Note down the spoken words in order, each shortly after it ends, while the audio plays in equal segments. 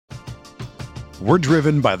We're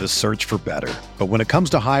driven by the search for better. But when it comes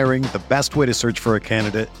to hiring, the best way to search for a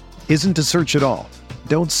candidate isn't to search at all.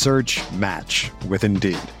 Don't search, match with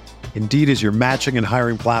Indeed. Indeed is your matching and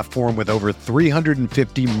hiring platform with over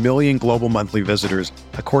 350 million global monthly visitors,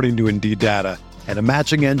 according to Indeed data, and a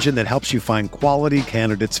matching engine that helps you find quality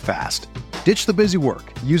candidates fast. Ditch the busy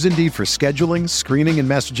work. Use Indeed for scheduling, screening, and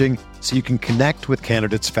messaging so you can connect with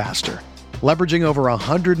candidates faster. Leveraging over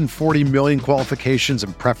 140 million qualifications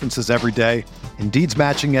and preferences every day, Indeed's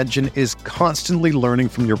matching engine is constantly learning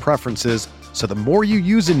from your preferences, so the more you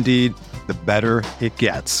use Indeed, the better it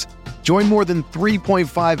gets. Join more than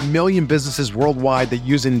 3.5 million businesses worldwide that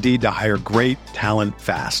use Indeed to hire great talent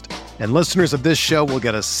fast. And listeners of this show will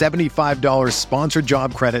get a $75 sponsored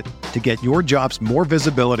job credit to get your jobs more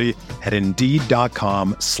visibility at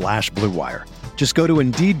Indeed.com/Blue Wire. Just go to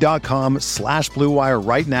Indeed.com/Blue Wire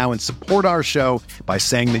right now and support our show by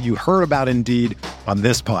saying that you heard about Indeed on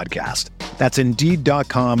this podcast. That's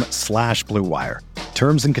Indeed.com/Blue Wire.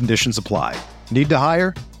 Terms and conditions apply. Need to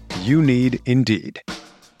hire? You need Indeed.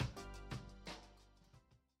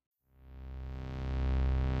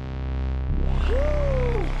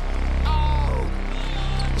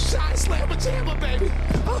 Shot slammer jammer, baby.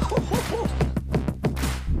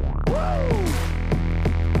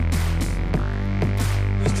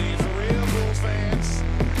 This team's for real, Bulls fans.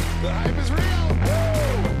 The hype is real.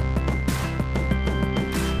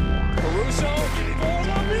 Caruso, ball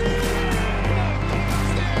on me.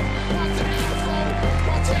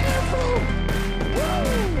 Watch the afro.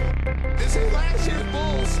 This is last year's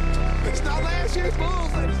Bulls. It's not last year's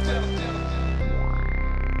Bulls, ladies and gentlemen.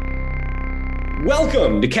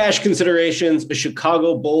 Welcome to Cash Considerations, a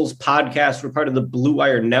Chicago Bulls podcast. We're part of the Blue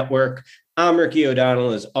Wire Network. I'm Ricky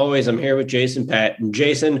O'Donnell. As always, I'm here with Jason Patt. And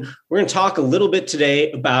Jason, we're going to talk a little bit today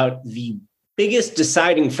about the biggest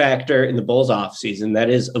deciding factor in the Bulls offseason. That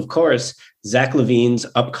is, of course, Zach LaVine's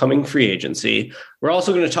upcoming free agency. We're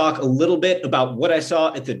also going to talk a little bit about what I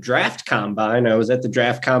saw at the draft combine. I was at the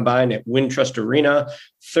draft combine at Wintrust Arena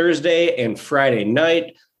Thursday and Friday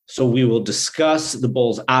night. So we will discuss the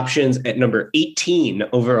Bulls' options at number 18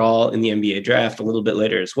 overall in the NBA draft a little bit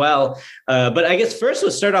later as well. But I guess first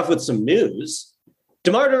let's start off with some news.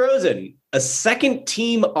 DeMar DeRozan, a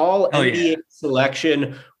second-team All-NBA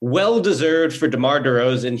selection, well-deserved for DeMar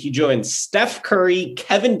DeRozan. He joined Steph Curry,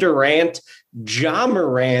 Kevin Durant, Ja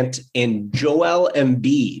Morant, and Joel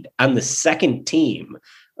Embiid on the second team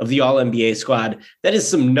of the All-NBA squad. That is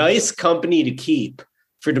some nice company to keep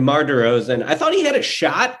for DeMar DeRozan. I thought he had a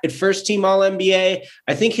shot at first team All-NBA.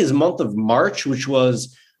 I think his month of March, which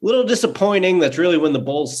was a little disappointing. That's really when the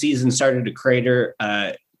Bulls season started to crater.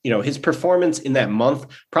 His performance in that month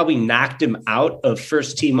probably knocked him out of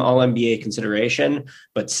first team All-NBA consideration,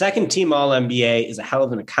 but second team All-NBA is a hell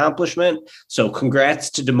of an accomplishment. So congrats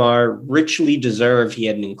to DeMar, richly deserved. He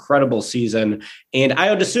had an incredible season. And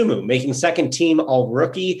Ayo Dosunmu making second team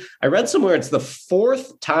All-Rookie. I read somewhere it's the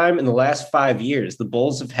fourth time in the last 5 years the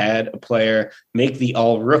Bulls have had a player make the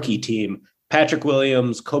All-Rookie team. Patrick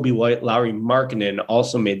Williams, Kobe White, Lauri Markkanen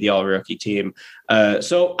also made the All-Rookie team.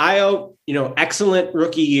 So Ayo, excellent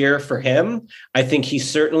rookie year for him. I think he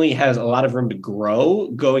certainly has a lot of room to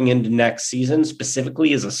grow going into next season,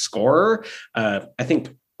 specifically as a scorer. I think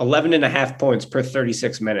 11.5 points per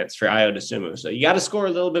 36 minutes for Ayo Dosunmu. So you got to score a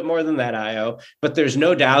little bit more than that, Ayo. But there's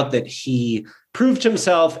no doubt that he proved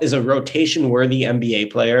himself as a rotation-worthy NBA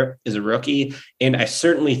player as a rookie. And I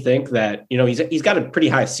certainly think that, he's got a pretty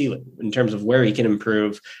high ceiling in terms of where he can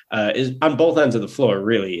improve is on both ends of the floor,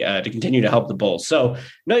 really, to continue to help the Bulls. So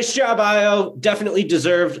nice job, Ayo. Definitely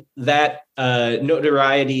deserved that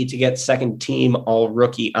notoriety to get second team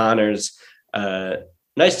All-Rookie honors.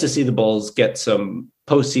 Nice to see the Bulls get some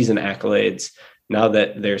postseason accolades now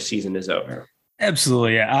that their season is over.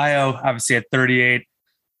 Absolutely. Yeah. Ayo, obviously at 38,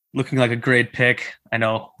 looking like a great pick. I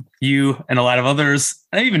know you and a lot of others,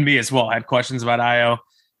 and even me as well, had questions about Ayo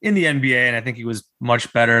in the NBA, and I think he was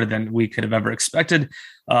much better than we could have ever expected.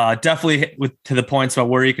 Definitely to the points about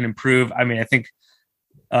where he can improve. I mean, I think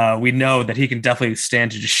we know that he can definitely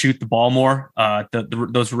stand to just shoot the ball more.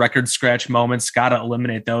 Those record scratch moments, got to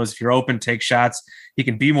eliminate those. If you're open, take shots. He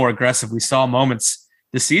can be more aggressive. We saw moments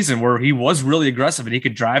this season where he was really aggressive and he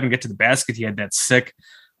could drive and get to the basket. He had that sick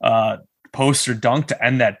poster dunk to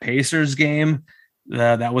end that Pacers game.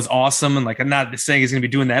 That was awesome. And I'm not saying he's going to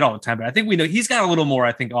be doing that all the time, but I think we know he's got a little more,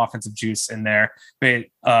 offensive juice in there based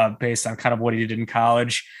on kind of what he did in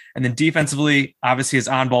college. And then defensively, obviously his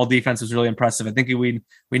on-ball defense was really impressive. I think we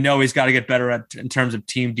know he's got to get better in terms of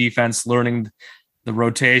team defense, learning the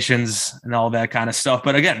rotations and all that kind of stuff.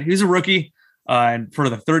 But again, he's a rookie. And for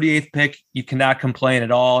the 38th pick, you cannot complain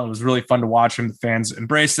at all. It was really fun to watch him. The fans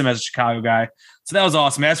embraced him as a Chicago guy. So that was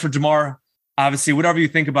awesome. As for DeMar, obviously, whatever you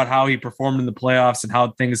think about how he performed in the playoffs and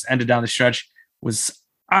how things ended down the stretch, was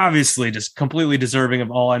obviously just completely deserving of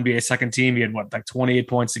all NBA second team. He had 28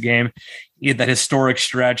 points a game. He had that historic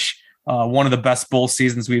stretch, one of the best Bulls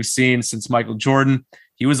seasons we've seen since Michael Jordan.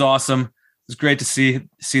 He was awesome. It was great to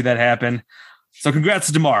see that happen. So congrats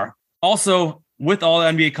to DeMar. Also, with all the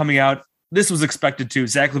NBA coming out, this was expected too.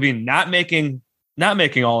 Zach LaVine not making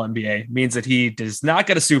all NBA means that he does not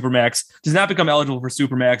get a Supermax, does not become eligible for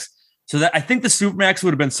Supermax. So that I think the Supermax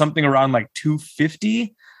would have been something around like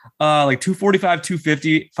 250, like 245,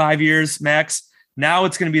 250, 5 years max. Now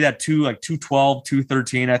it's going to be that 212,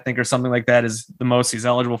 213, I think, or something like that is the most he's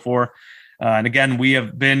eligible for. And again,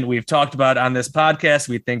 we've talked about on this podcast,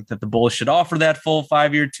 we think that the Bulls should offer that full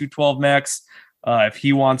 5-year 212 max. If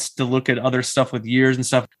he wants to look at other stuff with years and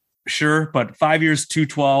stuff, sure. But 5 years,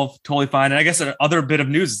 212, totally fine. And I guess another bit of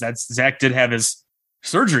news is that Zach did have his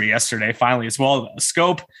surgery yesterday, finally, as well. A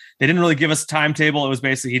scope. They didn't really give us a timetable. It was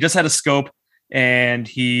basically, he just had a scope and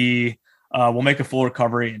he will make a full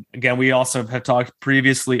recovery. And again, we also have talked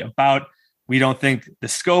previously about, we don't think the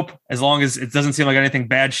scope, as long as it doesn't seem like anything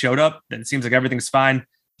bad showed up, then it seems like everything's fine.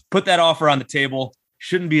 Put that offer on the table.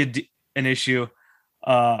 Shouldn't be an issue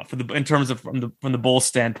in terms of from the Bulls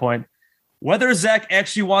standpoint. Whether Zach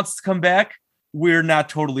actually wants to come back, we're not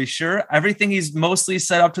totally sure. Everything he's mostly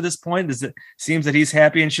set up to this point is it seems that he's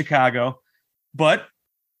happy in Chicago, but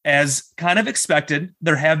as kind of expected,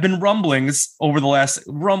 there have been rumors, rumors,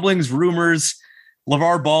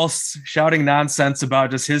 LeVar Ball shouting nonsense about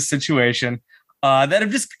just his situation that have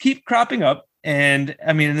just keep cropping up. And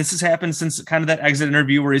I mean, this has happened since kind of that exit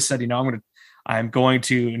interview where he said, I'm going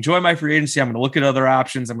to enjoy my free agency. I'm going to look at other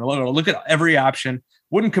options. I'm going to look at every option.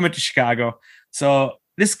 Wouldn't commit to Chicago. So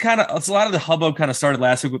it's a lot of the hubbub kind of started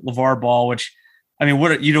last week with LeVar Ball, which, I mean,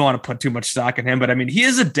 you don't want to put too much stock in him, but I mean, he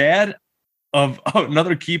is a dad of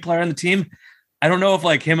another key player on the team. I don't know if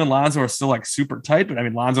like him and Lonzo are still like super tight, but I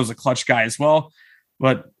mean, Lonzo's a clutch guy as well.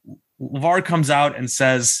 But LeVar comes out and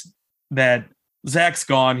says that Zach's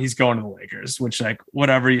gone. He's going to the Lakers, which like,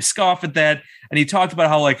 whatever, you scoff at that. And he talked about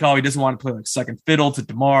how he doesn't want to play like second fiddle to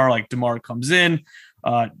DeMar. Like DeMar comes in,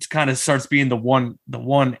 kind of starts being the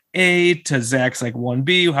 1A to Zach's like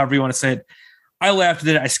 1B, however you want to say it. I laughed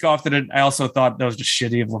at it. I scoffed at it. I also thought that was just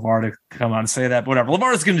shitty of LeVar to come on and say that. But whatever.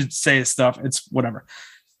 LeVar's going to say his stuff. It's whatever.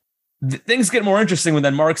 Things get more interesting when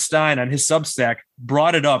then Mark Stein on his Substack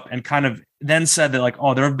brought it up and kind of then said that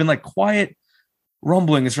there have been like quiet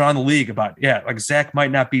rumblings around the league about, Zach might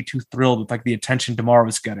not be too thrilled with like the attention DeMar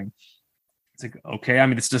was getting. It's like, okay, I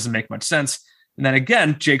mean, this doesn't make much sense. And then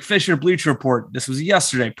again, Jake Fisher, Bleacher Report, this was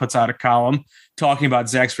yesterday, puts out a column talking about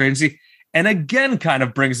Zach's free agency. And again, kind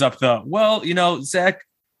of brings up Zach,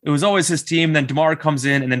 it was always his team. Then DeMar comes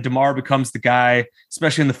in and then DeMar becomes the guy,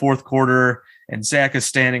 especially in the fourth quarter. And Zach is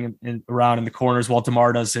standing around in the corners while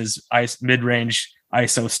DeMar does his mid-range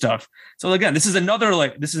ISO stuff. So again, this is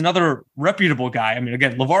another reputable guy. I mean,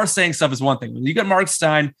 again, LeVar saying stuff is one thing. When you get Mark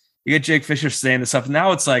Stein, you get Jake Fisher saying this stuff.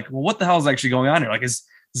 Now it's like, well, what the hell is actually going on here? Like, is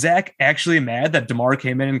Zach actually mad that DeMar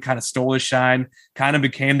came in and kind of stole his shine, kind of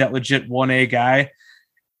became that legit 1A guy?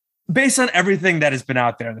 Based on everything that has been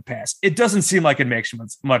out there in the past, it doesn't seem like it makes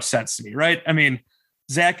much sense to me, right? I mean,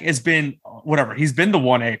 Zach has been he's been the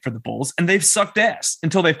 1A for the Bulls, and they've sucked ass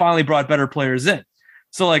until they finally brought better players in.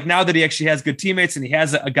 So like now that he actually has good teammates and he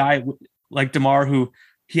has a guy like DeMar who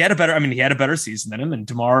he had a better season than him, and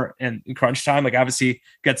DeMar in crunch time, like obviously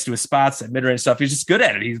gets to his spots at mid-range stuff. He's just good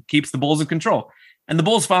at it. He keeps the Bulls in control. And the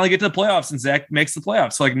Bulls finally get to the playoffs and Zach makes the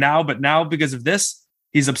playoffs. So like now because of this,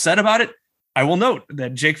 he's upset about it. I will note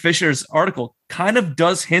that Jake Fisher's article kind of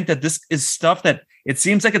does hint that this is stuff that it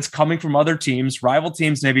seems like it's coming from other teams, rival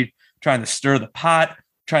teams, maybe trying to stir the pot,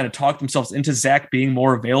 trying to talk themselves into Zach being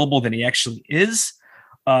more available than he actually is.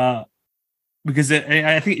 Because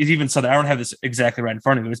I think it even said that, I don't have this exactly right in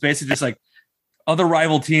front of me. It was basically just like other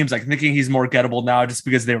rival teams, like thinking he's more gettable now just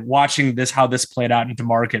because they're watching how this played out into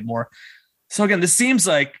market more. So again, this seems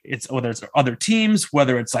like it's whether it's other teams,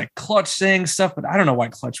 whether it's like Clutch saying stuff, but I don't know why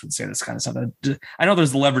Clutch would say this kind of stuff. I know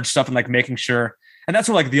there's the leverage stuff and like making sure, and that's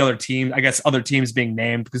where like the other team, I guess other teams being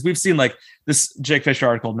named, because we've seen like this Jake Fisher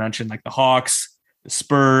article mentioned like the Hawks, the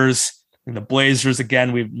Spurs, and the Blazers.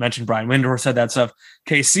 Again, we've mentioned Brian Windhorst said that stuff.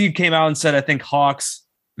 KC came out and said, I think Hawks,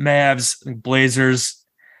 Mavs, Blazers,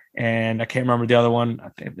 and I can't remember the other one. I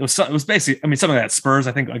think it was basically, something like that. Spurs,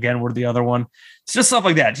 I think, again, were the other one. It's just stuff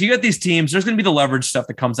like that. You get these teams, there's going to be the leverage stuff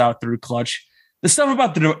that comes out through Clutch. The stuff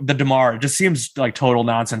about the DeMar just seems like total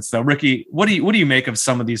nonsense, though. Ricky, what do you make of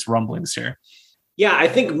some of these rumblings here? Yeah, I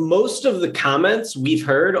think most of the comments we've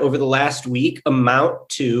heard over the last week amount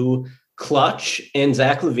to Clutch and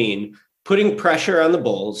Zach LaVine putting pressure on the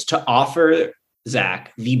Bulls to offer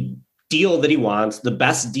Zach the deal that he wants, the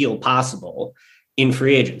best deal possible in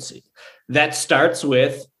free agency. That starts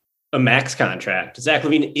with a max contract. Zach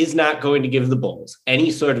LaVine is not going to give the Bulls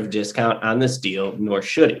any sort of discount on this deal, nor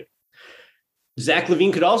should he. Zach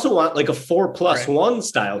LaVine could also want like a 4+1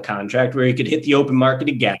 style contract where he could hit the open market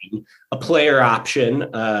again, a player option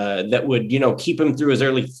that would, keep him through his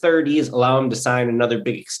early 30s, allow him to sign another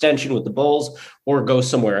big extension with the Bulls or go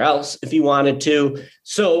somewhere else if he wanted to.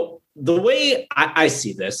 So the way I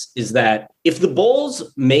see this is that if the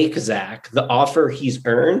Bulls make Zach the offer he's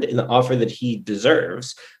earned and the offer that he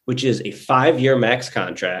deserves, which is a 5-year max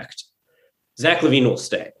contract, Zach LaVine will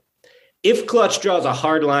stay. If Clutch draws a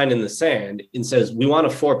hard line in the sand and says, we want a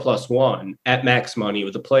 4+1 at max money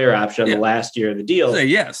with a player option on the last year of the deal,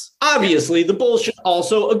 yes, obviously the Bulls should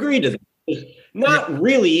also agree to that. There's not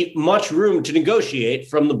really much room to negotiate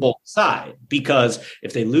from the Bulls side, because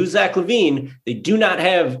if they lose Zach LaVine, they do not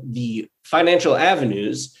have the financial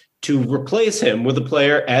avenues to replace him with a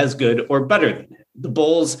player as good or better than him. The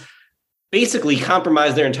Bulls basically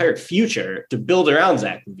compromised their entire future to build around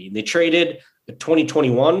Zach LaVine. They traded a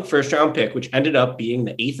 2021 first-round pick, which ended up being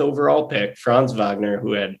the 8th overall pick, Franz Wagner,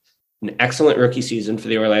 who had an excellent rookie season for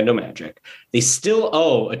the Orlando Magic. They still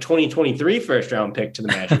owe a 2023 first-round pick to the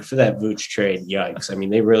Magic for that Vooch trade. Yikes. I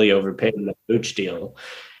mean, they really overpaid in the Vooch deal.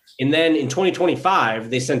 And then in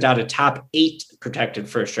 2025, they sent out a top 8 protected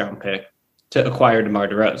first-round pick to acquire DeMar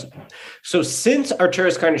DeRozan. So since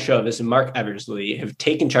Arturas Karnisovas and Mark Eversley have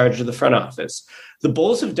taken charge of the front office, the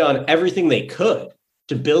Bulls have done everything they could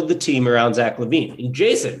to build the team around Zach LaVine. And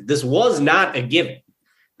Jason, this was not a given.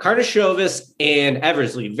 Karnisovas and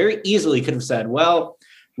Eversley very easily could have said, well,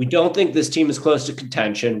 we don't think this team is close to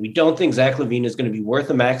contention. We don't think Zach LaVine is going to be worth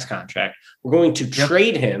a max contract. We're going to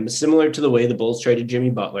trade him similar to the way the Bulls traded Jimmy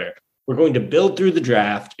Butler. We're going to build through the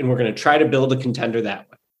draft, and we're going to try to build a contender that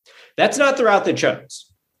way. That's not the route they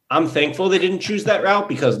chose. I'm thankful they didn't choose that route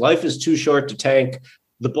because life is too short to tank.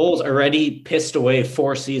 The Bulls already pissed away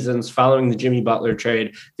 4 seasons following the Jimmy Butler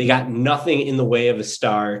trade. They got nothing in the way of a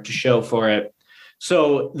star to show for it.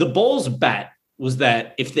 So the Bulls' bet was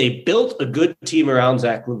that if they built a good team around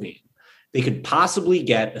Zach LaVine, they could possibly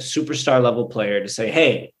get a superstar level player to say,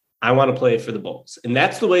 hey, I want to play for the Bulls. And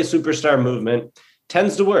that's the way superstar movement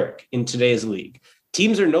tends to work in today's league.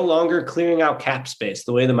 Teams are no longer clearing out cap space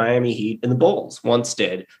the way the Miami Heat and the Bulls once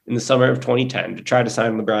did in the summer of 2010 to try to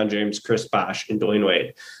sign LeBron James, Chris Bosh, and Dwayne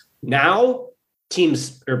Wade. Now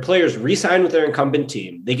teams or players re-sign with their incumbent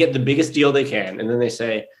team. They get the biggest deal they can. And then they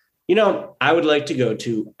say, I would like to go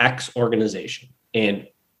to X organization. And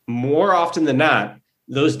more often than not,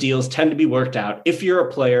 those deals tend to be worked out if you're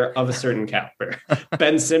a player of a certain caliber.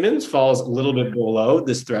 Ben Simmons falls a little bit below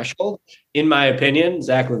this threshold. In my opinion,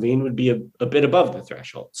 Zach LaVine would be a bit above the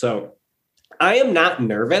threshold. So I am not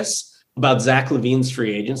nervous about Zach LaVine's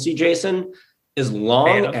free agency, Jason, as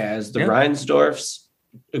long as the Reinsdorfs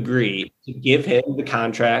agree to give him the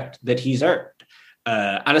contract that he's earned.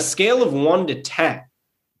 On a scale of 1 to 10,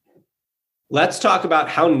 let's talk about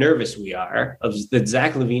how nervous we are that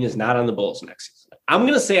Zach LaVine is not on the Bulls next season. I'm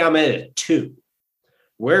going to say I'm at a 2.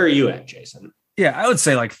 Where are you at, Jason? Yeah, I would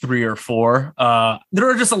say like 3 or 4. There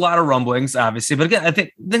are just a lot of rumblings, obviously. But again, I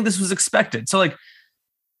think this was expected. So like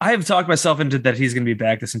I have talked myself into that he's going to be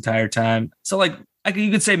back this entire time. So like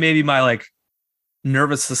you could say maybe my like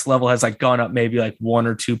nervousness level has like gone up maybe like 1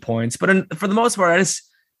 or 2 points. But for the most part,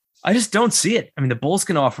 I just don't see it. I mean, the Bulls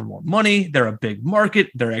can offer more money. They're a big market.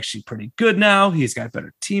 They're actually pretty good now. He's got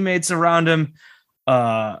better teammates around him.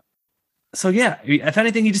 So yeah, if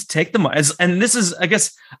anything, you just take them and this is, I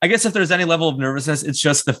guess if there's any level of nervousness, it's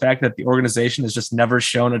just the fact that the organization has just never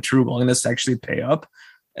shown a true willingness to actually pay up.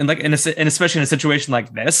 And like, and especially in a situation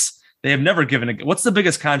like this, they have never given what's the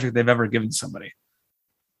biggest contract they've ever given somebody?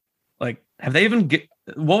 Like, have they even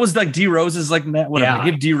what was like D Rose's like whatever?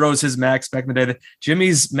 Give D Rose his max back in the day.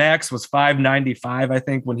 Jimmy's max was $595, I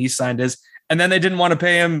think, when he signed his, and then they didn't want to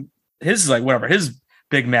pay him his like whatever his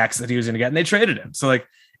big max that he was going to get, and they traded him. So like,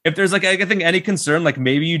 if there's like, I think any concern, like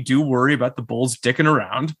maybe you do worry about the Bulls dicking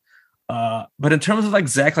around. But in terms of like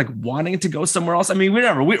Zach, like wanting to go somewhere else, I mean,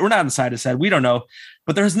 we're not inside his head. We don't know,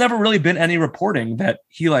 but there's never really been any reporting that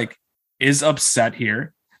he like is upset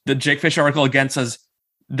here. The Jake Fish article again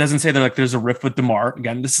doesn't say that like there's a rift with DeMar.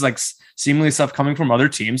 Again, this is like seemingly stuff coming from other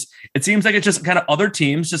teams. It seems like it's just kind of other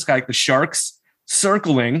teams, just like the Sharks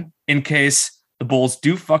circling in case the Bulls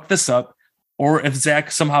do fuck this up, or if Zach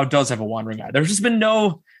somehow does have a wandering eye. There's just been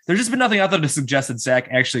nothing out there to suggest that Zach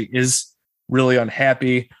actually is really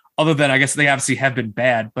unhappy, other than I guess they obviously have been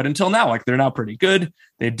bad, but until now, like they're now pretty good.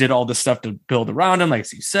 They did all this stuff to build around him.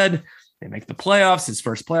 Like you said, they make the playoffs, his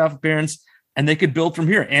first playoff appearance, and they could build from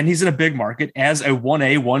here. And he's in a big market as a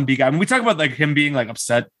 1A, 1B guy. I mean, we talk about like him being like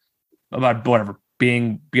upset about whatever,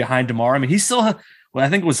 being behind DeMar. I mean, he's still, well, I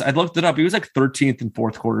think it was, I looked it up. He was like 13th in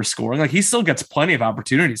fourth quarter scoring. Like he still gets plenty of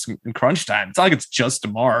opportunities in crunch time. It's not like it's just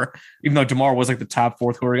DeMar, even though DeMar was like the top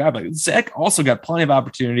fourth quarter guy, but Zach also got plenty of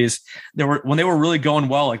opportunities. When they were really going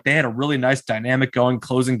well, like they had a really nice dynamic going,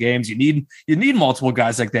 closing games. You need multiple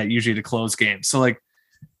guys like that usually to close games. So like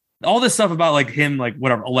all this stuff about like him, like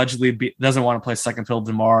whatever, allegedly doesn't want to play second fiddle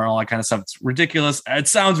DeMar and all that kind of stuff. It's ridiculous. It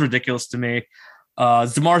sounds ridiculous to me.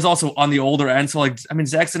 DeMar's also on the older end. So like, I mean,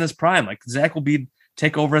 Zach's in his prime. Like Zach will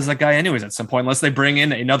take over as that guy anyways at some point, unless they bring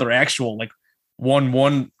in another actual like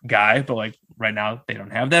 1-1 guy. But like right now they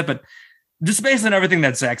don't have that. But just based on everything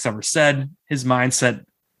that Zach's ever said, his mindset,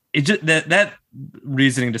 it just that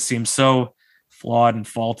reasoning just seems so flawed and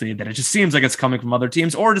faulty that it just seems like it's coming from other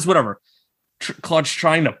teams or just whatever. Clutch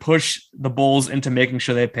trying to push the Bulls into making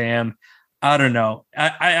sure they pay him. I don't know.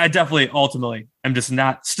 I definitely ultimately am just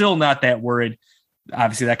still not that worried.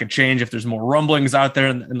 Obviously that could change if there's more rumblings out there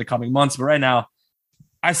in the coming months. But right now,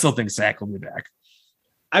 I still think Zach will be back.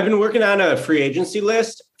 I've been working on a free agency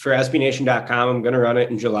list for SBNation.com. I'm going to run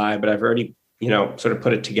it in July, but I've already, sort of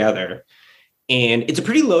put it together. And it's a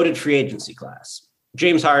pretty loaded free agency class.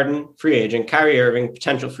 James Harden, free agent. Kyrie Irving,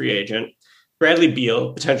 potential free agent. Bradley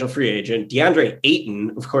Beal, potential free agent. DeAndre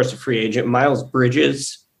Ayton, of course, a free agent. Miles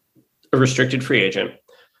Bridges, a restricted free agent.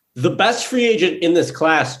 The best free agent in this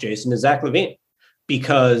class, Jason, is Zach LaVine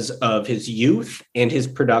because of his youth and his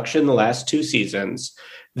production the last 2 seasons.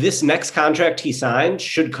 This next contract he signed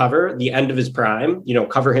should cover the end of his prime,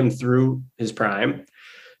 cover him through his prime.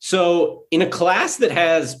 So in a class that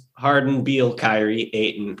has Harden, Beal, Kyrie,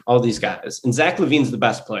 Ayton, all these guys, and Zach LaVine's the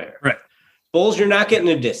best player. Right. Bulls, you're not getting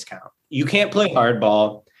a discount. You can't play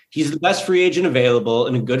hardball. He's the best free agent available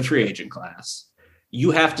in a good free agent class.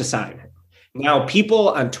 You have to sign him. Now, people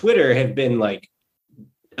on Twitter have been like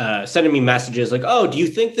sending me messages like, oh, do you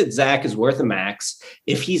think that Zach is worth a max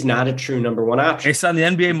if he's not a true number 1 option? Based on the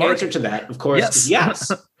NBA market? The answer to that, of course, is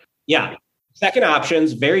yes. Yeah. Second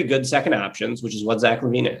options, very good second options, which is what Zach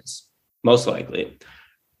LaVine is, most likely.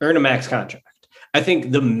 Earn a max contract. I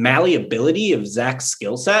think the malleability of Zach's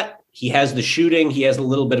skill set, he has the shooting. He has a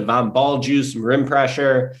little bit of on-ball juice, some rim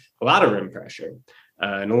pressure, a lot of rim pressure,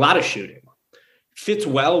 and a lot of shooting. Fits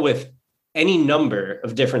well with any number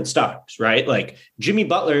of different stars, right? Like Jimmy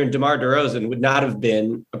Butler and DeMar DeRozan would not have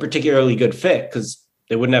been a particularly good fit because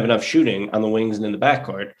they wouldn't have enough shooting on the wings and in the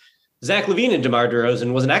backcourt. Zach LaVine and DeMar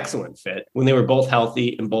DeRozan was an excellent fit when they were both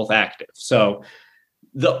healthy and both active. So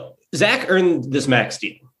Zach earned this max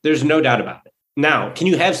deal. There's no doubt about it. Now, can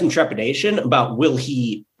you have some trepidation about will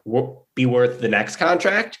he be worth the next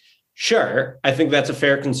contract? Sure. I think that's a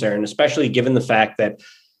fair concern, especially given the fact that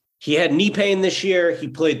he had knee pain this year. He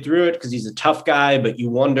played through it because he's a tough guy, but you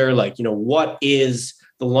wonder, what is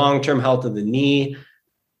the long-term health of the knee?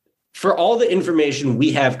 For all the information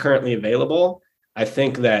we have currently available, I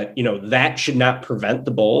think that, that should not prevent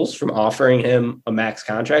the Bulls from offering him a max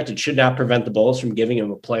contract. It should not prevent the Bulls from giving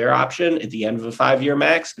him a player option at the end of a 5-year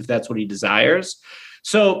max, if that's what he desires.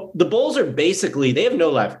 So the Bulls are basically, they have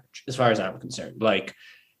no leverage as far as I'm concerned. Like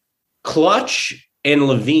Clutch and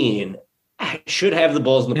LaVine should have the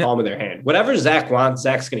Bulls in the palm of their hand. Whatever Zach wants,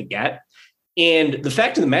 Zach's going to get. And the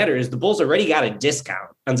fact of the matter is the Bulls already got a discount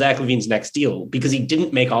on Zach LaVine's next deal because he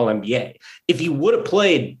didn't make All-NBA. If he would have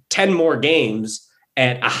played 10 more games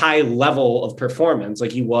at a high level of performance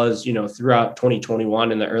like he was, throughout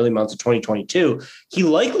 2021 and the early months of 2022, he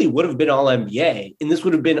likely would have been All-NBA, and this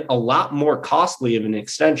would have been a lot more costly of an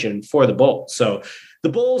extension for the Bulls. So the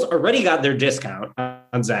Bulls already got their discount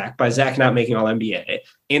on Zach by Zach not making All-NBA,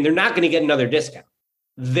 and they're not going to get another discount.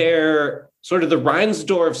 They're sort of the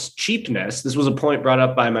Reinsdorf's cheapness. This was a point brought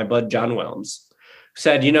up by my bud, John Wilms, who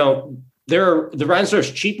said, the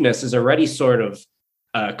Reinsdorf's cheapness is already sort of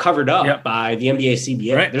covered up by the NBA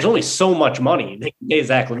CBA. Right. There's only so much money they can pay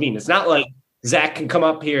Zach LaVine. It's not like Zach can come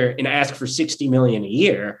up here and ask for $60 million a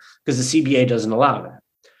year because the CBA doesn't allow that.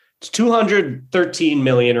 It's $213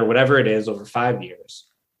 million or whatever it is over 5 years.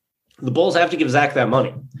 The Bulls have to give Zach that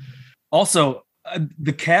money. Also,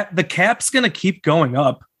 the cap's going to keep going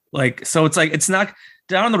up. So it's not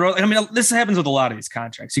down the road. I mean, this happens with a lot of these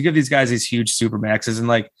contracts. You give these guys these huge super maxes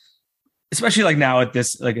and especially now at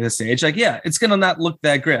this age, it's going to not look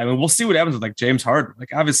that great. I mean, we'll see what happens with James Harden.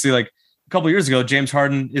 Obviously a couple of years ago, James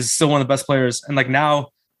Harden is still one of the best players. And now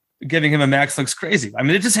giving him a max looks crazy. I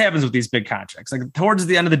mean, it just happens with these big contracts. Towards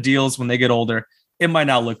the end of the deals, when they get older, it might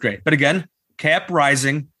not look great. But again, cap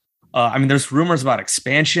rising, I mean, there's rumors about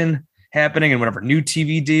expansion happening and whatever, new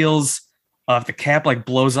TV deals. If the cap like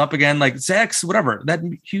blows up again, like Zach's, whatever, that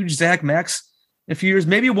huge Zach max in a few years,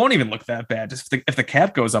 maybe it won't even look that bad just if the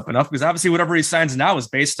cap goes up enough, because obviously whatever he signs now is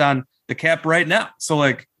based on the cap right now. So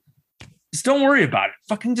like, just don't worry about it.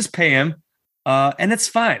 Fucking just pay him. And it's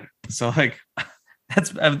fine. So like, that's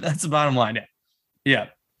the bottom line. Yeah.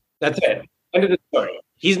 That's it. End of the story.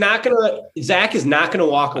 Zach is not going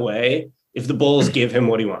to walk away if the Bulls give him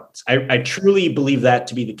what he wants. I truly believe that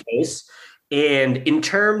to be the case. And in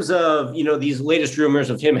terms of, these latest rumors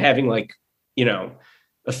of him having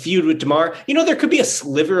a feud with DeMar, there could be a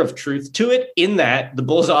sliver of truth to it in that the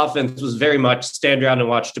Bulls offense was very much stand around and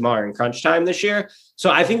watch DeMar in crunch time this year. So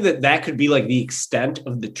I think that could be like the extent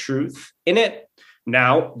of the truth in it.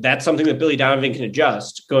 Now, that's something that Billy Donovan can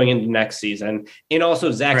adjust going into next season. And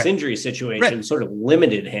also Zach's injury situation sort of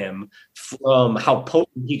limited him from how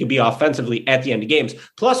potent he could be offensively at the end of games.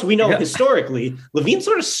 Plus, we know historically, LaVine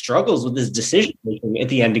sort of struggles with his decision-making at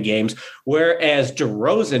the end of games, whereas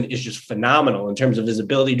DeRozan is just phenomenal in terms of his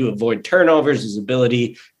ability to avoid turnovers, his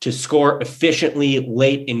ability to score efficiently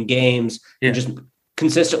late in games, and just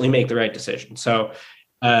consistently make the right decision. So,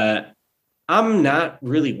 I'm not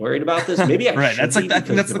really worried about this. Maybe I should be,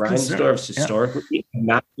 because the Reinsdorfs historically have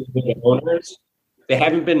not been good owners. They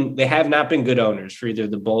have not been good owners for either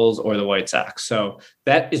the Bulls or the White Sox. So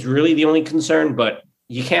that is really the only concern. But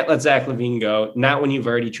you can't let Zach LaVine go. Not when you've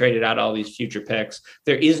already traded out all these future picks.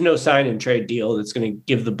 There is no sign and trade deal that's going to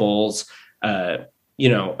give the Bulls, a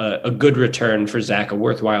good return for Zach, a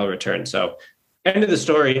worthwhile return. So end of the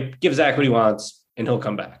story. Give Zach what he wants, and he'll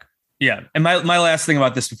come back. Yeah. And my last thing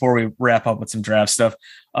about this before we wrap up with some draft stuff.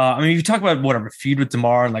 You talk about whatever feud with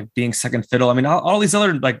DeMar and like being second fiddle. I mean, all these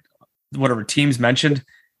other like whatever teams mentioned,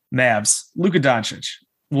 Mavs, Luka Doncic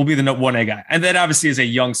will be the 1A guy. And that obviously is a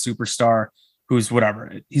young superstar who's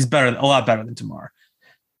whatever. He's a lot better than DeMar.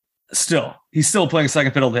 He's still playing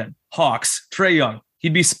second fiddle to him. Hawks, Trae Young.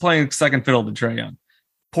 He'd be playing second fiddle to Trae Young.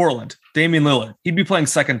 Portland, Damian Lillard. He'd be playing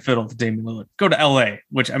second fiddle to Damian Lillard. Go to LA,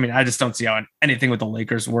 which, I mean, I just don't see how anything with the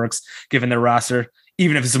Lakers works given their roster.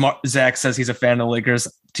 Even if Zach says he's a fan of the Lakers,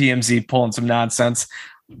 TMZ pulling some nonsense,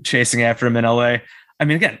 chasing after him in LA. I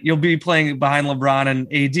mean, again, you'll be playing behind LeBron and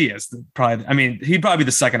AD he'd probably be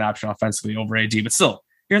the second option offensively over AD, but still,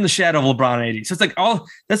 you're in the shadow of LeBron and AD. So it's like all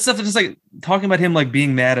that stuff is just like talking about him like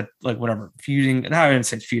being mad at like whatever, feuding. And I didn't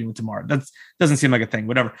say feuding with DeMar. That doesn't seem like a thing.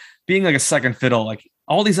 Whatever. Being like a second fiddle, like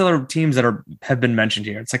all these other teams that have been mentioned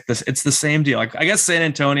here. It's like this. It's the same deal. Like I guess San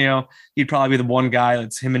Antonio, he'd probably be the one guy.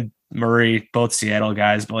 It's him and Murray, both Seattle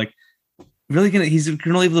guys. But like he's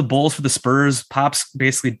gonna leave the Bulls for the Spurs. Pop's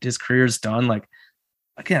basically his career's done. Like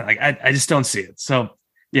again, like I just don't see it. So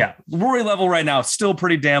yeah, worry level right now still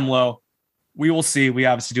pretty damn low. We will see. We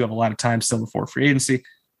obviously do have a lot of time still before free agency.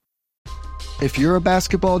 If you're a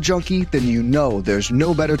basketball junkie, then you know there's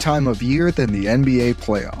no better time of year than the NBA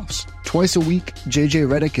playoffs. Twice a week, JJ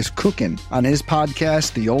Redick is cooking on his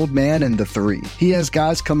podcast, The Old Man and the Three. He has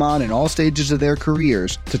guys come on in all stages of their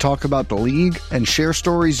careers to talk about the league and share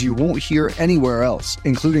stories you won't hear anywhere else,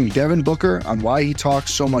 including Devin Booker on why he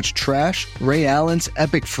talks so much trash, Ray Allen's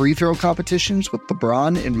epic free throw competitions with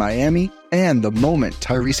LeBron in Miami, and the moment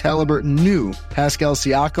Tyrese Halliburton knew Pascal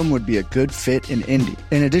Siakam would be a good fit in Indy.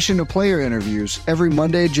 In addition to player interviews, every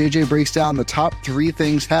Monday JJ breaks down the top 3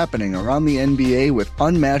 things happening around the NBA with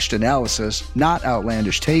unmatched analysis, not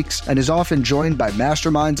outlandish takes, and is often joined by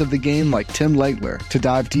masterminds of the game like Tim Legler to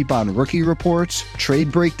dive deep on rookie reports,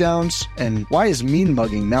 trade breakdowns, and why is mean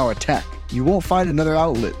mugging now a tech. You won't find another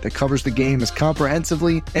outlet that covers the game as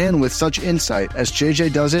comprehensively and with such insight as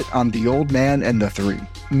JJ does it on The Old Man and the Three.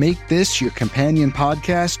 Make this your companion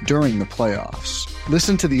podcast during the playoffs.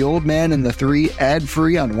 Listen to The Old Man and the Three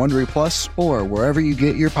ad-free on Wondery Plus or wherever you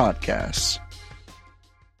get your podcasts.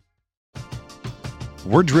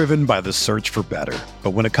 We're driven by the search for better.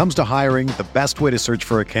 But when it comes to hiring, the best way to search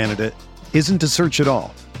for a candidate isn't to search at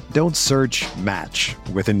all. Don't search, match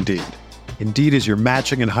with Indeed. Indeed is your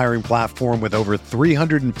matching and hiring platform with over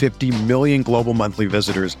 350 million global monthly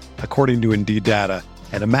visitors, according to Indeed data,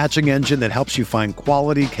 and a matching engine that helps you find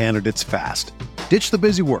quality candidates fast. Ditch the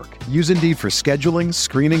busy work. Use Indeed for scheduling,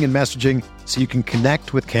 screening, and messaging so you can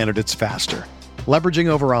connect with candidates faster. Leveraging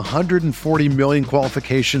over 140 million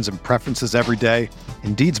qualifications and preferences every day,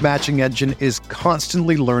 Indeed's matching engine is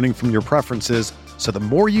constantly learning from your preferences, so the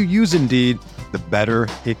more you use Indeed, the better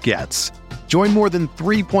it gets. Join more than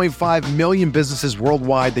 3.5 million businesses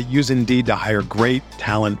worldwide that use Indeed to hire great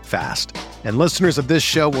talent fast. And listeners of this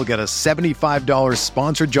show will get a $75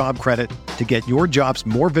 sponsored job credit to get your jobs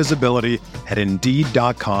more visibility at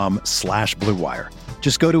Indeed.com/Blue Wire.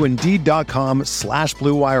 Just go to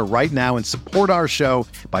Indeed.com/Blue Wire right now and support our show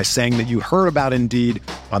by saying that you heard about Indeed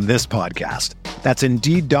on this podcast. That's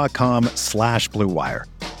Indeed.com/Blue Wire.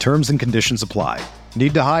 Terms and conditions apply.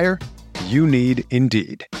 Need to hire? You need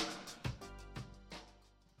Indeed.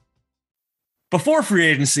 Before free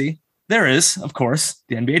agency, there is, of course,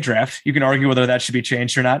 the NBA draft. You can argue whether that should be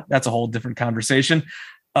changed or not. That's a whole different conversation.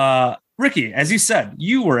 Ricky, as you said,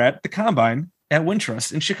 you were at the Combine at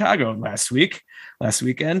Wintrust in Chicago last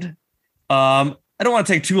weekend. I don't want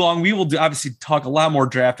to take too long. We will obviously talk a lot more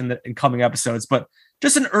draft in coming episodes, but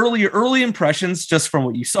just an early impressions, just from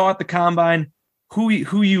what you saw at the Combine, who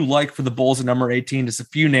you like for the Bulls at number 18, just a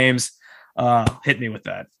few names. Hit me with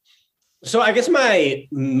that. So I guess my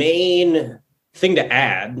main thing to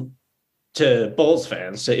add to Bulls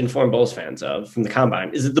fans, to inform Bulls fans of from the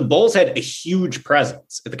Combine, is that the Bulls had a huge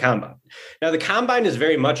presence at the Combine. Now, the Combine is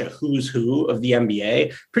very much a who's who of the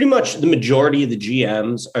NBA. Pretty much the majority of the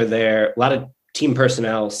GMs are there, a lot of team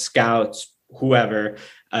personnel, scouts, whoever.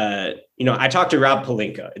 I talked to Rob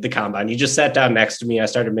Pelinka at the Combine. He just sat down next to me. I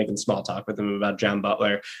started making small talk with him about John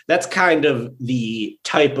Butler. That's kind of the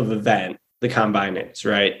type of event the Combine is,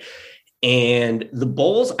 right? And the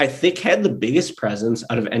Bulls, I think, had the biggest presence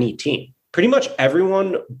out of any team. Pretty much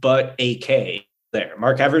everyone but AK there.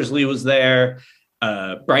 Mark Eversley was there.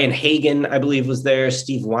 Brian Hagan, I believe, was there.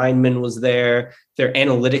 Steve Weinman was there. Their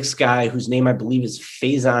analytics guy, whose name I believe is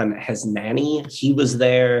Faison Hasnani, he was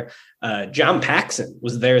there. John Paxson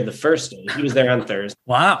was there the first day. He was there on Thursday.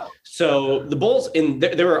 Wow. So the Bulls,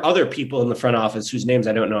 there were other people in the front office whose names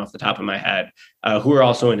I don't know off the top of my head, who were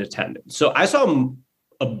also in attendance. So I saw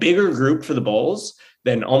a bigger group for the Bulls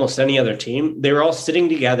than almost any other team. They were all sitting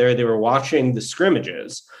together. They were watching the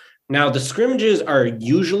scrimmages. Now, the scrimmages are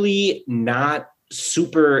usually not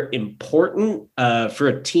super important for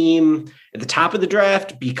a team at the top of the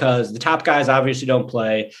draft because the top guys obviously don't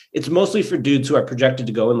play. It's mostly for dudes who are projected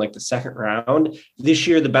to go in like the second round. This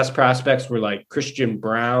year, the best prospects were like Christian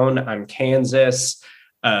Braun on Kansas,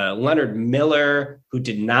 Leonard Miller, who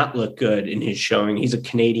did not look good in his showing. He's a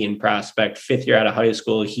Canadian prospect, 5th year out of high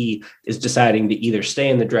school. He is deciding to either stay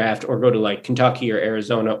in the draft or go to like Kentucky or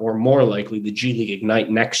Arizona, or more likely the G League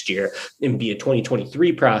Ignite next year and be a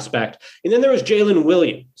 2023 prospect. And then there was Jalen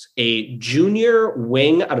Williams, a junior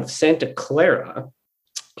wing out of Santa Clara.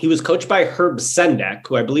 He was coached by Herb Sendek,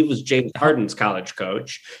 who I believe was James Harden's college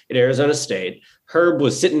coach at Arizona State. Herb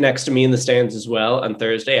was sitting next to me in the stands as well on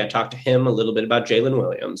Thursday. I talked to him a little bit about Jalen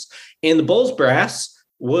Williams. And the Bulls brass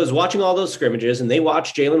was watching all those scrimmages, and they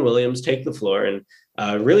watched Jalen Williams take the floor and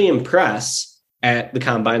really impress at the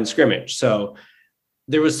Combine scrimmage. So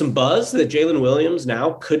there was some buzz that Jalen Williams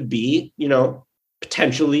now could be,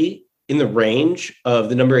 potentially in the range of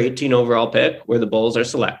the number 18 overall pick where the Bulls are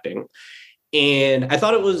selecting. And I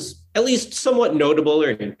thought it was at least somewhat notable or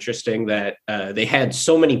interesting that they had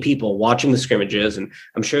so many people watching the scrimmages. And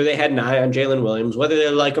I'm sure they had an eye on Jalen Williams. Whether they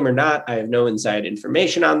like him or not, I have no inside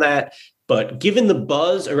information on that. But given the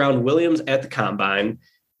buzz around Williams at the Combine,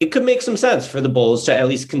 it could make some sense for the Bulls to at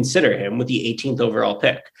least consider him with the 18th overall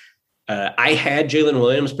pick. I had Jalen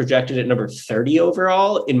Williams projected at number 30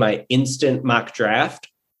 overall in my instant mock draft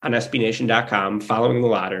on SBNation.com following the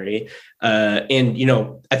lottery. I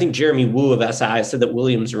think Jeremy Wu of SI said that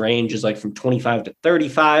Williams' range is like from 25 to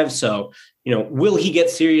 35. So, will he get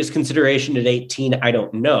serious consideration at 18? I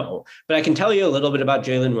don't know. But I can tell you a little bit about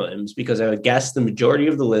Jalen Williams because I would guess the majority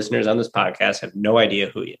of the listeners on this podcast have no idea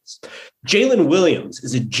who he is. Jalen Williams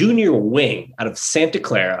is a junior wing out of Santa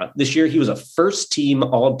Clara. This year, he was a first-team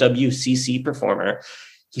All-WCC performer.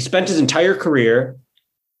 He spent his entire career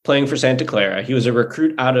playing for Santa Clara. He was a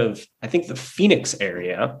recruit out of, I think, the Phoenix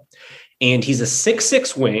area. And he's a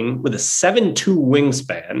 6'6" wing with a 7'2"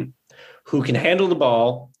 wingspan who can handle the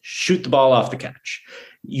ball, shoot the ball off the catch.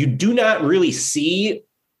 You do not really see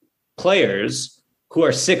players who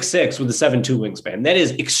are 6'6" with a 7'2" wingspan. That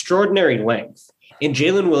is extraordinary length. And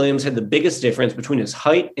Jalen Williams had the biggest difference between his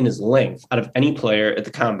height and his length out of any player at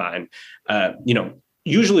the Combine.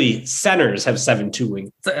 Usually centers have 7'2"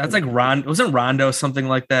 wing. That's like wasn't Rondo something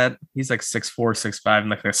like that? He's like 6'4", 6'5", and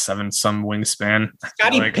like a 7-some wingspan.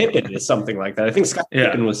 Scottie Pippen is something like that. I think Scottie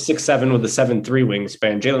Pippen was 6'7" with a 7'3"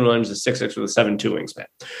 wingspan. Jalen Williams is 6'6" with a 7'2" wingspan.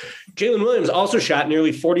 Jalen Williams also shot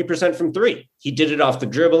nearly 40% from three. He did it off the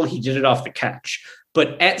dribble. He did it off the catch.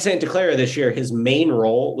 But at Santa Clara this year, his main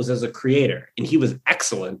role was as a creator, and he was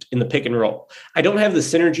excellent in the pick and roll. I don't have the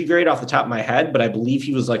synergy grade off the top of my head, but I believe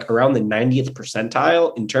he was like around the 90th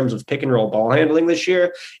percentile in terms of pick and roll ball handling this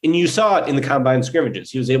year. And you saw it in the Combine scrimmages.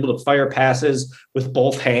 He was able to fire passes with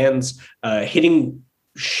both hands, hitting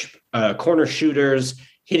corner shooters,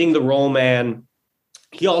 hitting the roll man.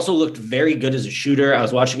 He also looked very good as a shooter. I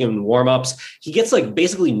was watching him in warmups. He gets like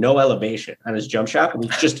basically no elevation on his jump shot.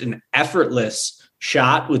 It's just an effortless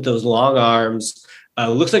shot with those long arms.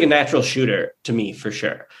 Looks like a natural shooter to me for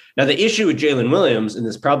sure. Now, the issue with Jalen Williams, and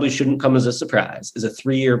this probably shouldn't come as a surprise, is a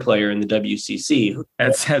 3-year player in the WCC.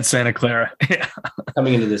 That's at Santa Clara.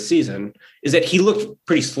 Coming into this season, is that he looked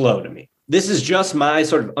pretty slow to me. This is just my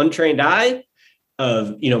sort of untrained eye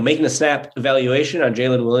of, making a snap evaluation on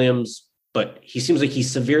Jalen Williams, but he seems like he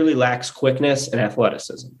severely lacks quickness and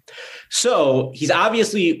athleticism. So he's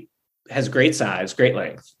obviously has great size, great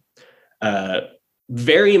length,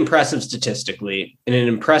 very impressive statistically, and an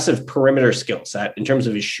impressive perimeter skill set in terms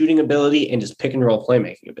of his shooting ability and his pick and roll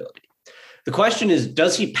playmaking ability. The question is,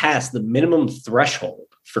 does he pass the minimum threshold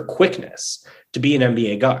for quickness to be an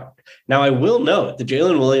NBA guard? Now, I will note that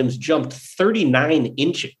Jalen Williams jumped 39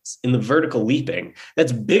 inches in the vertical leaping.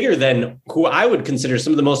 That's bigger than who I would consider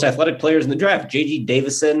some of the most athletic players in the draft. J.G.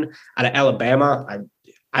 Davison out of Alabama.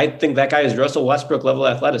 I think that guy is Russell Westbrook level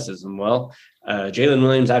athleticism. Well, Jalen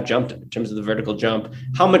Williams outjumped him in terms of the vertical jump.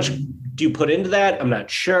 How much do you put into that? I'm not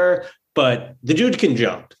sure, but the dude can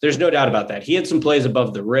jump. There's no doubt about that. He had some plays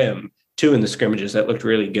above the rim too in the scrimmages that looked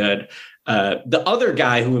really good. The other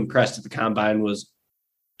guy who impressed at the combine was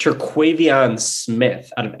Terquavion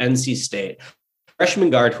Smith out of NC State, freshman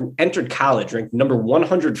guard who entered college ranked number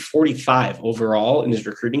 145 overall in his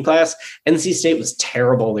recruiting class. NC State was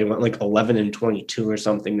terrible. They went like 11-22 or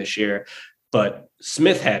something this year, but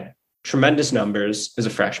Smith had tremendous numbers as a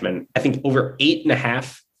freshman. I think over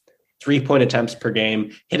 8.5 3-point attempts per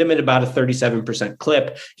game, hit him at about a 37%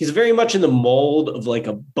 clip. He's very much in the mold of like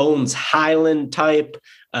a Bones Highland type,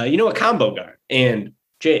 a combo guard. And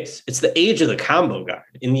Jace, it's the age of the combo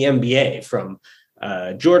guard in the NBA, from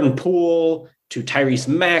Jordan Poole to Tyrese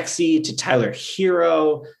Maxey to Tyler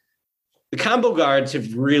Hero. The combo guards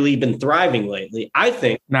have really been thriving lately. I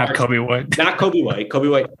think not Kobe White. Not Kobe White. Kobe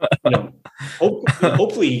White,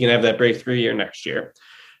 hopefully he can have that breakthrough year next year.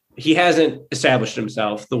 He hasn't established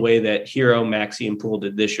himself the way that Hero, Maxey, and Poole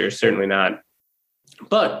did this year. Certainly not.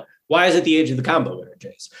 But why is it the age of the combo guard,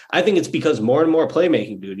 Jace? I think it's because more and more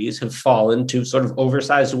playmaking duties have fallen to sort of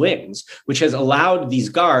oversized wings, which has allowed these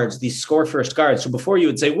guards, these score-first guards. So before you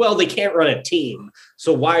would say, well, they can't run a team,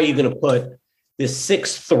 so why are you going to put this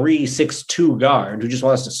 6'3", 6'2" guard who just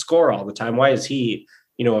wants to score all the time? Why is he,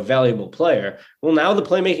 a valuable player? Well, now the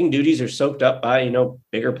playmaking duties are soaked up by,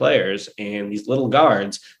 bigger players, and these little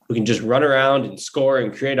guards who can just run around and score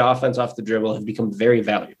and create offense off the dribble have become very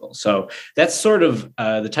valuable. So that's sort of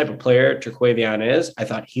the type of player Terquavion is. I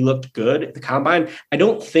thought he looked good at the combine. I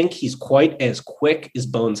don't think he's quite as quick as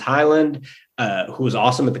Bones Highland, who was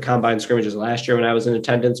awesome at the combine scrimmages last year when I was in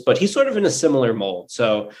attendance, but he's sort of in a similar mold.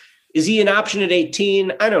 So is he an option at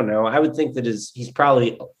 18? I don't know. I would think that he's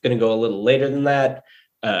probably going to go a little later than that.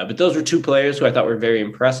 But those were two players who I thought were very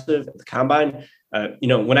impressive at the combine.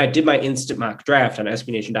 When I did my instant mock draft on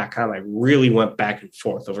SBNation.com, I really went back and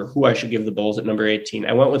forth over who I should give the Bulls at number 18.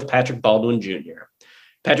 I went with Patrick Baldwin Jr.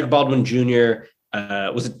 Patrick Baldwin Jr.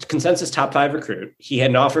 Was a consensus top 5 recruit. He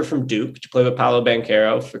had an offer from Duke to play with Paolo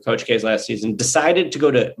Banchero for Coach K's last season, decided to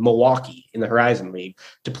go to Milwaukee in the Horizon League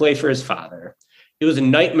to play for his father. It was a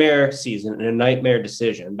nightmare season and a nightmare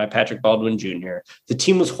decision by Patrick Baldwin Jr. The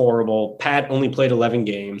team was horrible. Pat only played 11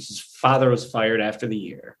 games. His father was fired after the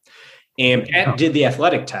year. And Pat did the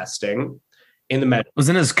athletic testing in the med.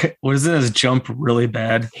 Wasn't his jump really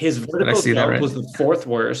bad? His vertical jump was the 4th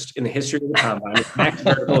worst in the history of the combine. His max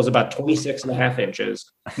vertical was about 26.5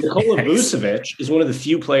 inches. Nikola Vucevic is one of the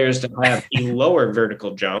few players to have a lower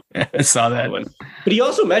vertical jump. I saw that. But he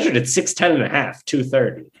also measured at 6'10.5",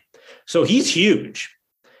 230. So he's huge,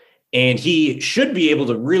 and he should be able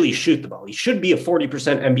to really shoot the ball. He should be a 40%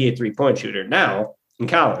 NBA 3-point shooter. Now, in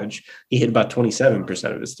college, he hit about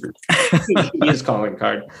 27% of his 3. He is calling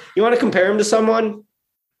card. You want to compare him to someone?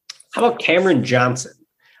 How about Cameron Johnson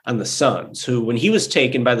on the Suns, who, when he was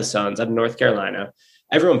taken by the Suns out of North Carolina,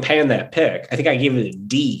 everyone panned that pick. I think I gave it a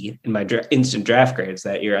D in my instant draft grades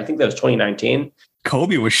that year. I think that was 2019.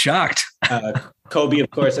 Kobe was shocked. Kobe,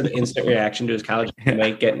 of course, had the instant reaction to his college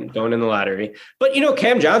teammate going in the lottery. But,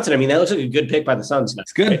 Cam Johnson, that looks like a good pick by the Suns.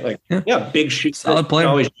 It's good. Right? Big shoot. Solid player.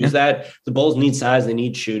 Always use that. The Bulls need size. They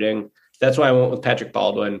need shooting. That's why I went with Patrick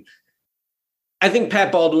Baldwin. I think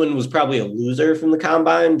Pat Baldwin was probably a loser from the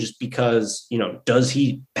combine just because, does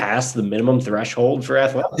he pass the minimum threshold for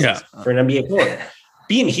athleticism for an NBA player?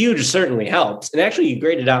 being huge certainly helps. And actually, he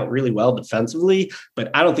graded out really well defensively,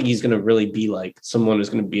 but I don't think he's going to really be like someone who's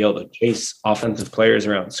going to be able to chase offensive players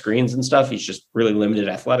around screens and stuff. He's just really limited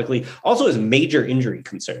athletically. Also has major injury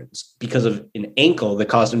concerns because of an ankle that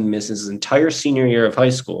caused him to miss his entire senior year of high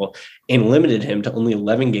school and limited him to only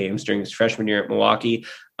 11 games during his freshman year at Milwaukee.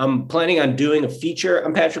 I'm planning on doing a feature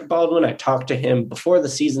on Patrick Baldwin. I talked to him before the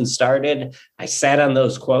season started. I sat on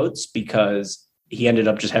those quotes because he ended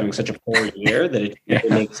up just having such a poor year that it didn't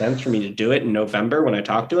make sense for me to do it in November when I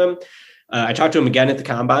talked to him. I talked to him again at the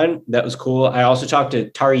Combine. That was cool. I also talked to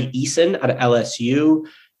Tari Eason out of LSU.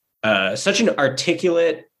 Such an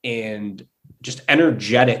articulate and just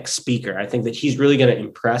energetic speaker. I think that he's really going to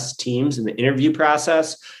impress teams in the interview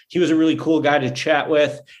process. He was a really cool guy to chat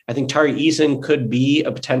with. I think Tari Eason could be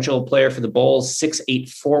a potential player for the Bulls,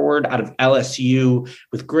 6'8" forward out of LSU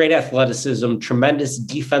with great athleticism, tremendous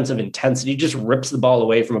defensive intensity, just rips the ball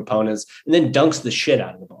away from opponents and then dunks the shit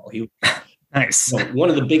out of the ball. Nice.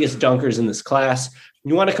 One of the biggest dunkers in this class.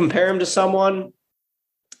 You want to compare him to someone,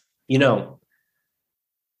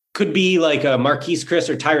 could be like a Marquise Chris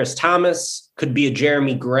or Tyrus Thomas, could be a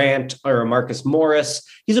Jeremy Grant or a Marcus Morris.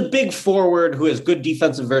 He's a big forward who has good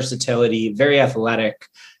defensive versatility, very athletic,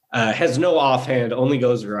 has no offhand, only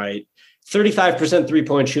goes right. 35%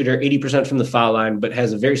 three-point shooter, 80% from the foul line, but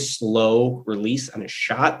has a very slow release on his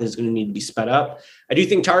shot that's going to need to be sped up. I do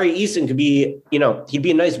think Tari Eason could be, he'd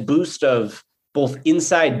be a nice boost of both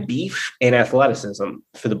inside beef and athleticism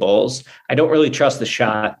for the Bulls. I don't really trust the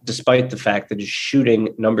shot, despite the fact that his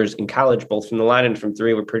shooting numbers in college, both from the line and from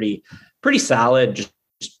three, were pretty solid. Just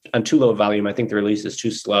on too low volume, I think the release is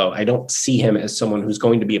too slow. I don't see him as someone who's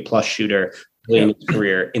going to be a plus shooter in his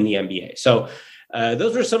career in the NBA. So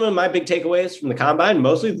those were some of my big takeaways from the Combine.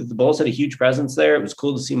 Mostly that the Bulls had a huge presence there. It was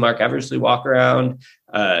cool to see Mark Eversley walk around.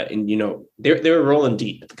 And they were rolling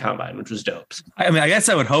deep at the Combine, which was dope. I mean, I guess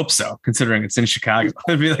I would hope so, considering it's in Chicago.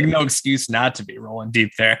 There'd be like no excuse not to be rolling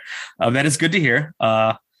deep there. That is good to hear.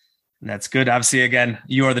 That's good. Obviously, again,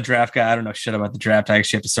 you are the draft guy. I don't know shit about the draft. I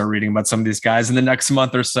actually have to start reading about some of these guys in the next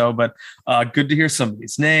month or so, but good to hear some of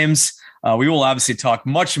these names. We will obviously talk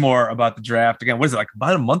much more about the draft. Again, what is it, like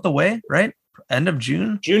about a month away, right? End of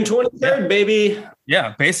June? June 23rd, baby.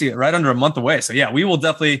 Yeah, basically right under a month away. So yeah, we will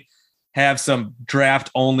definitely have some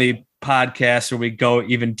draft only podcasts where we go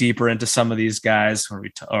even deeper into some of these guys, or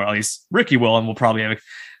at least Ricky will, and we'll probably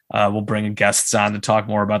have we'll bring in guests on to talk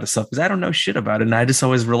more about this stuff because I don't know shit about it, and I just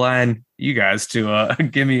always rely on you guys to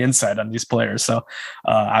give me insight on these players. So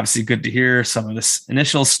obviously, good to hear some of this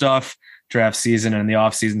initial stuff. Draft season and the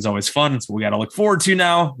off season is always fun. It's what we got to look forward to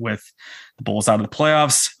now with the Bulls out of the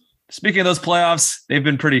playoffs. Speaking of those playoffs, they've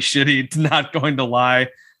been pretty shitty, not going to lie.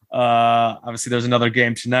 Obviously, there's another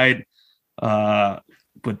game tonight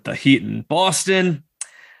with the Heat in Boston.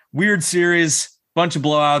 Weird series, bunch of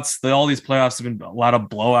blowouts. All these playoffs have been a lot of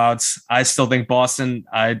blowouts. I still think Boston,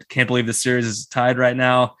 I can't believe the series is tied right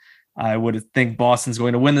now. I would think Boston's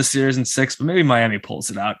going to win the series in 6, but maybe Miami pulls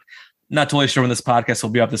it out. Not totally sure when this podcast will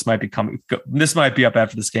be up. This might be up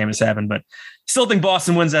after this game has happened, but still think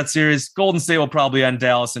Boston wins that series. Golden State will probably end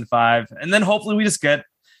Dallas in 5. And then hopefully we just get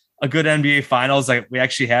a good NBA finals. Like we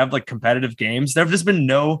actually have like competitive games. There's been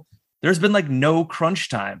no crunch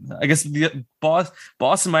time. I guess the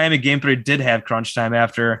Boston Miami game 3 did have crunch time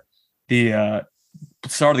after the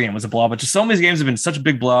start of the game was a blowout, but just so many games have been such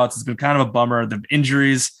big blowouts. It's been kind of a bummer. The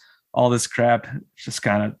injuries, all this crap just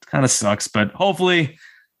kind of sucks, but hopefully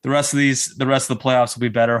the rest of the playoffs will be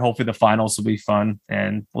better. Hopefully the finals will be fun,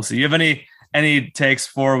 and we'll see. You have any takes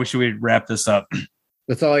for? Should we wrap this up?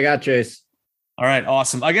 That's all I got, Chase. All right,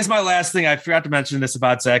 awesome. I guess my last thing, I forgot to mention this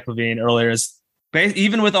about Zach LaVine earlier, is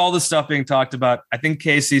even with all the stuff being talked about, I think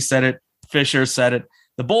Casey said it, Fisher said it,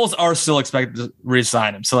 the Bulls are still expected to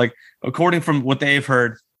re-sign him. So like, according from what they've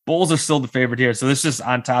heard, Bulls are still the favorite here. So this is just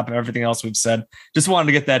on top of everything else we've said. Just wanted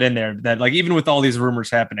to get that in there, that like, even with all these rumors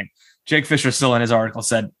happening, Jake Fisher still in his article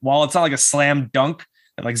said, while it's not like a slam dunk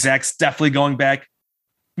that like Zach's definitely going back,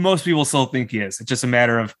 most people still think he is. It's just a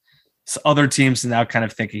matter of other teams now kind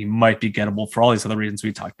of thinking he might be gettable for all these other reasons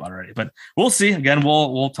we talked about already. But we'll see. Again,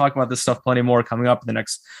 we'll talk about this stuff plenty more coming up in the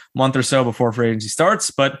next month or so before free agency starts.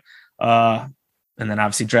 But and then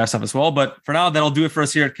obviously draft stuff as well. But for now, that'll do it for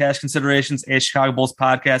us here at Cash Considerations, a Chicago Bulls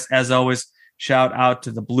podcast. As always, shout out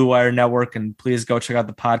to the Blue Wire Network, and please go check out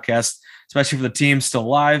the podcast, especially for the team still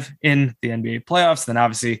alive in the NBA playoffs. Then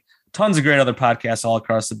obviously tons of great other podcasts all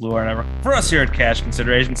across the Blue Wire Network. For us here at Cash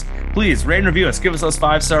Considerations, please rate and review us. Give us those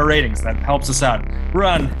 5-star ratings. That helps us out. We're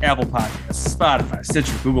on Apple Podcasts, Spotify,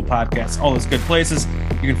 Stitcher, Google Podcasts, all those good places.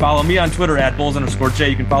 You can follow me on Twitter at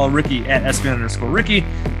Bulls_J. You can follow Ricky at ESPN_Ricky.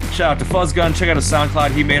 Shout out to Fuzzgun. Check out his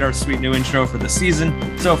SoundCloud. He made our sweet new intro for the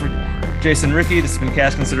season. So for Jason Ricky, this has been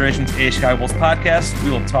Cash Considerations, a Chicago Bulls podcast.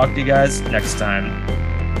 We will talk to you guys next time.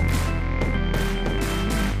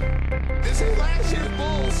 This is last year's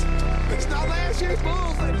Bulls. It's not last year's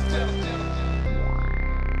Bulls, ladies and gentlemen.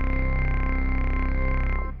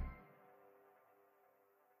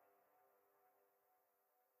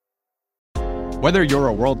 Whether you're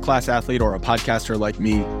a world-class athlete or a podcaster like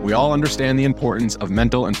me, we all understand the importance of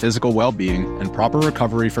mental and physical well-being and proper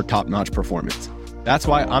recovery for top-notch performance. That's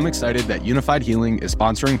why I'm excited that Unified Healing is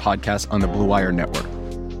sponsoring podcasts on the Blue Wire Network.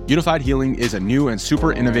 Unified Healing is a new and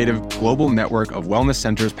super innovative global network of wellness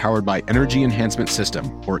centers powered by Energy Enhancement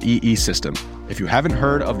System, or EE System. If you haven't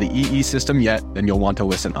heard of the EE System yet, then you'll want to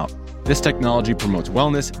listen up. This technology promotes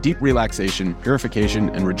wellness, deep relaxation, purification,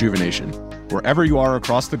 and rejuvenation. Wherever you are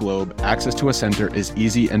across the globe, access to a center is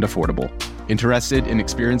easy and affordable. Interested in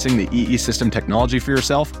experiencing the EE System technology for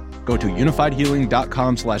yourself? Go to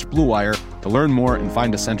unifiedhealing.com/bluewire to learn more and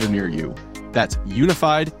find a center near you. That's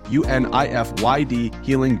unified, UNIFYD,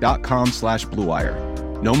 healing.com/bluewire.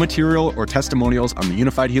 No material or testimonials on the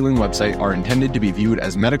Unified Healing website are intended to be viewed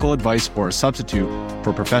as medical advice or a substitute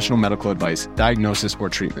for professional medical advice, diagnosis, or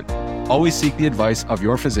treatment. Always seek the advice of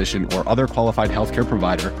your physician or other qualified healthcare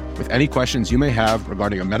provider with any questions you may have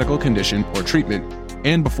regarding a medical condition or treatment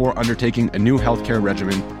and before undertaking a new healthcare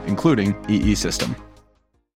regimen, including EE System.